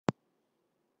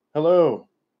Hello,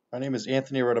 my name is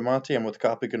Anthony Rodamonte. I'm with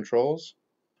Copley Controls.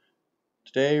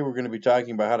 Today we're going to be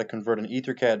talking about how to convert an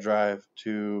EtherCAT drive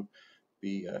to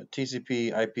be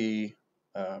TCP IP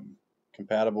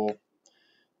compatible.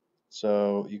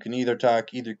 So you can either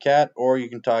talk EtherCAT or you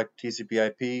can talk TCP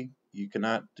IP. You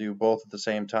cannot do both at the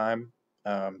same time.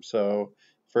 So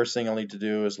first thing I'll need to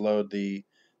do is load the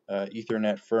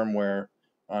Ethernet firmware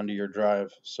onto your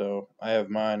drive. So I have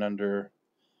mine under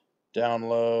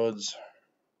Downloads,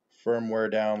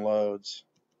 Firmware Downloads.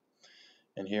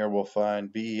 And here we'll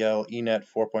find BEL ENET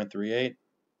 4.38.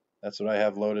 That's what I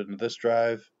have loaded into this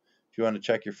drive. If you want to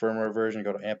check your firmware version,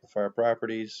 go to Amplifier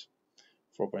Properties,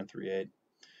 4.38.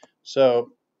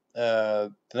 So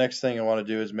the next thing I want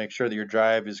to do is make sure that your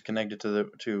drive is connected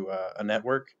to a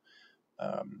network,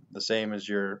 the same as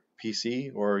your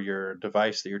PC or your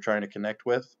device that you're trying to connect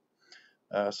with.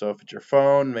 So if it's your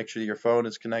phone, make sure that your phone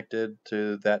is connected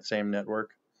to that same network.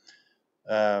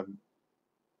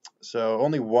 So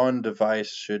only one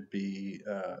device should be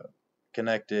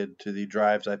connected to the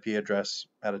drive's IP address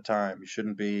at a time. You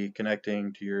shouldn't be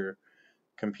connecting to your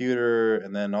computer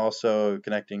and then also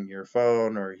connecting your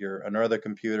phone or another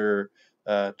computer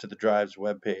to the drive's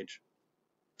web page.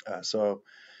 So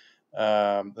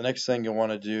the next thing you'll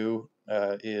want to do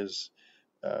is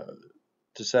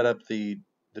to set up the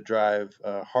drive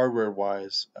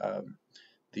hardware-wise.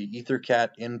 The EtherCAT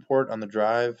import on the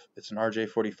drive, it's an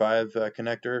RJ45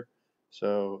 connector.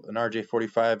 So an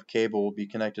RJ45 cable will be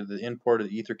connected to the import of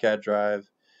the EtherCAT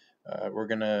drive. We're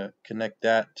going to connect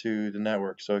that to the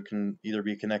network. So it can either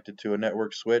be connected to a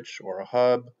network switch or a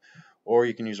hub, or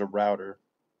you can use a router.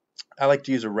 I like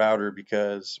to use a router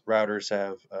because routers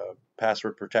have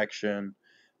password protection.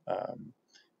 And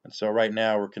so right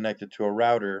now we're connected to a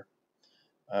router,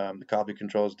 the Copley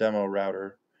Controls demo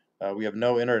router. We have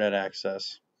no internet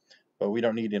access, but we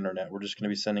don't need internet. We're just going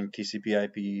to be sending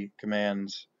TCP/IP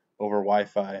commands over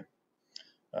Wi-Fi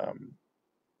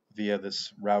via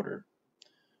this router.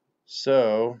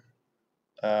 So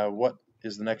what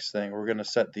is the next thing? We're going to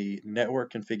set the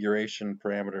network configuration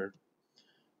parameter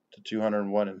to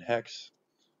 201 in hex.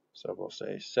 So we'll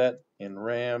say set in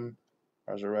RAM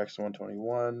RX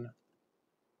 121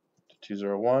 to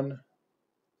 201.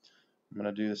 I'm going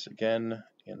to do this again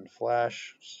in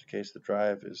flash just in case the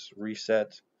drive is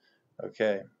reset.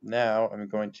 Okay, now I'm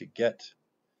going to get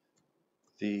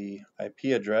the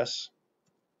IP address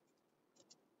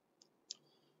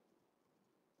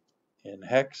in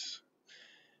hex.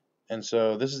 And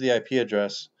so this is the IP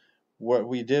address. What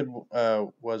we did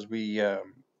was when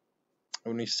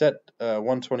we set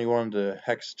 121 to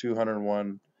hex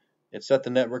 201, it set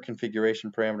the network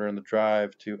configuration parameter in the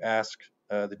drive to ask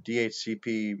the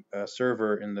DHCP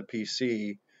server in the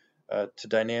PC to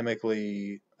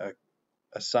dynamically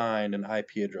assign an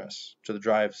IP address to the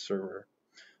drive server.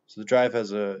 So the drive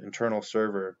has an internal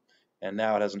server, and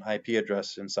now it has an IP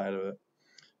address inside of it.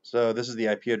 So this is the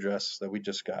IP address that we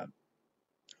just got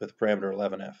with parameter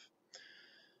 11F.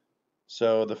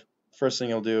 So the first thing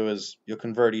you'll do is you'll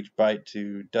convert each byte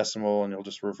to decimal, and you'll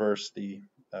just reverse the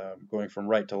going from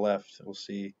right to left. We'll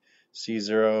see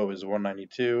C0 is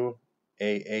 192,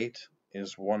 A8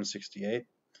 is 168,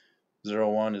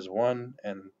 01 is 1,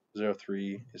 and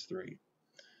 03 is 3.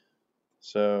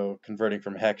 So converting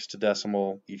from hex to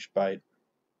decimal each byte.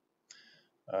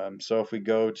 So if we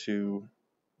go to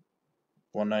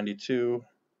 192,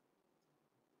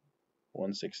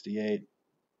 168,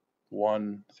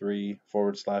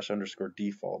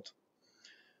 13/_default.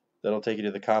 That'll take you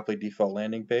to the Copley default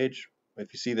landing page.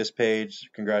 If you see this page,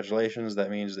 congratulations. That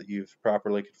means that you've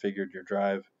properly configured your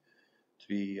drive to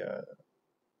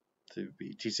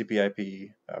be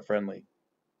TCP/IP friendly.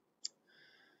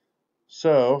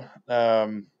 So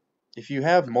if you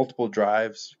have multiple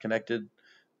drives connected,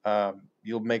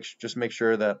 you'll just make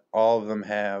sure that all of them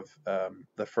have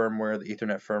the firmware, the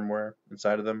Ethernet firmware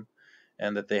inside of them,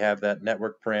 and that they have that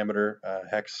network parameter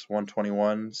hex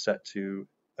 121 set to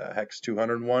hex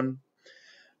 201.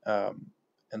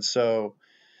 And so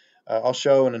I'll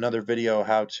show in another video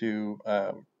how to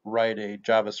write a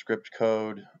JavaScript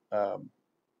code,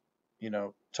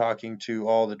 talking to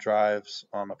all the drives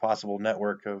on a possible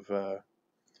network of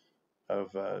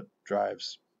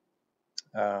drives.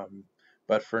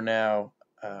 But for now,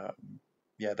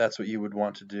 yeah, that's what you would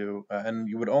want to do. And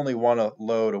you would only want to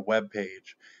load a web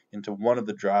page into one of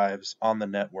the drives on the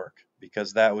network,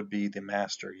 because that would be the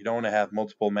master. You don't want to have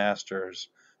multiple masters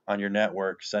on your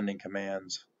network sending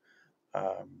commands.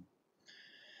 So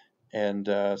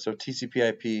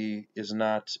TCP/IP is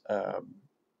not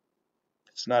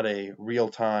it's not a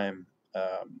real-time,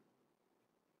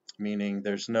 meaning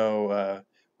there's no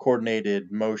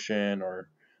coordinated motion or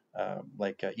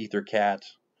like EtherCAT.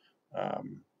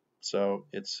 So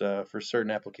it's for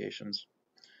certain applications.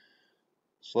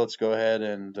 So let's go ahead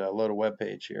and load a web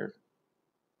page here.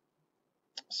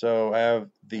 So I have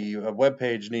the web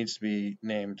page needs to be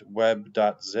named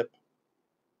web.zip,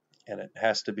 and it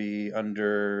has to be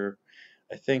under,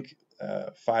 I think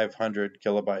 500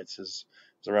 kilobytes is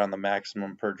around the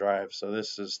maximum per drive. So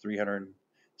this is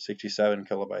 367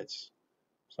 kilobytes.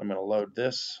 So I'm going to load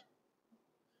this,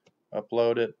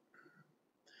 upload it.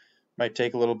 Might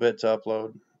take a little bit to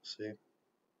upload. Let's see.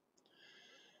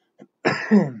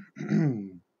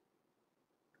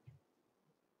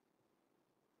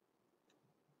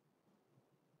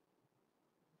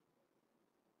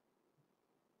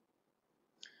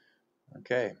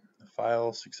 Okay, the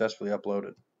file successfully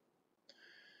uploaded.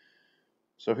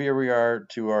 So here we are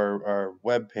to our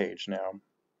web page now,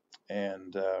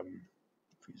 and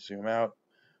if we zoom out,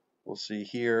 we'll see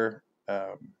here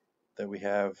that we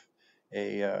have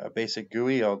a basic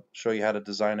GUI. I'll show you how to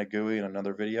design a GUI in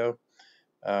another video.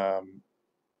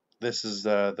 This is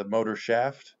the motor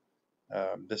shaft.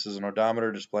 This is an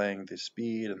odometer displaying the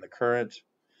speed and the current.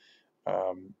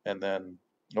 And then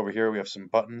over here we have some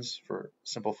buttons for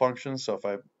simple functions. So if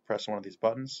I press one of these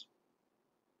buttons,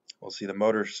 we'll see the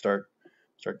motor start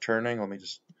turning. Let me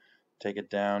just take it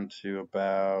down to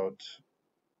about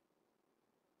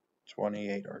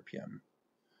 28 RPM.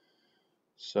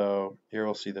 So here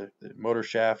we'll see the motor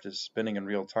shaft is spinning in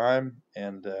real time,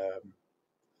 and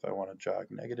if I want to jog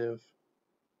negative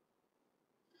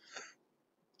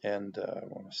and I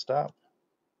want to stop.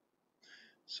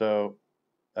 So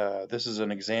this is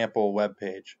an example web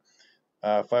page.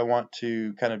 If I want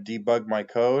to kind of debug my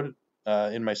code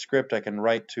in my script, I can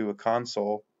write to a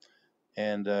console,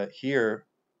 and here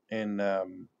in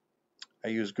I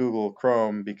use Google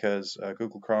Chrome because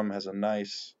Google Chrome has a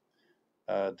nice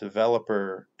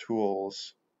developer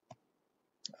tools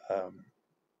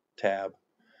tab.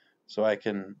 So I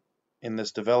can, in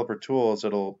this developer tools,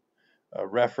 it'll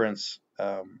reference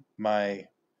my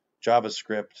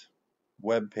JavaScript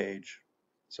web page.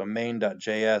 So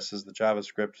main.js is the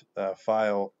JavaScript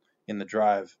file in the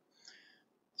drive.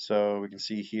 So we can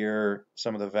see here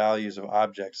some of the values of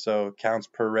objects. So counts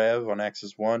per rev on x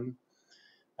is 1.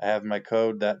 I have my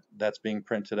code that's being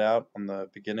printed out on the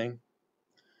beginning.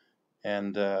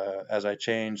 And as I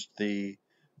changed the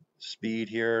speed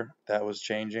here, that was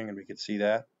changing, and we could see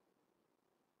that.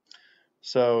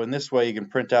 So in this way, you can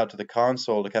print out to the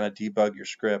console to kind of debug your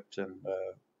script, and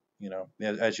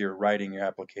as you're writing your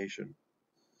application.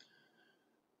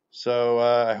 So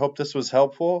I hope this was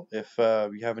helpful. If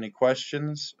you have any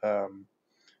questions,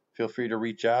 feel free to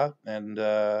reach out, and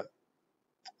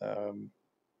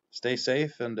stay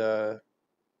safe, and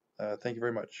thank you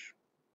very much.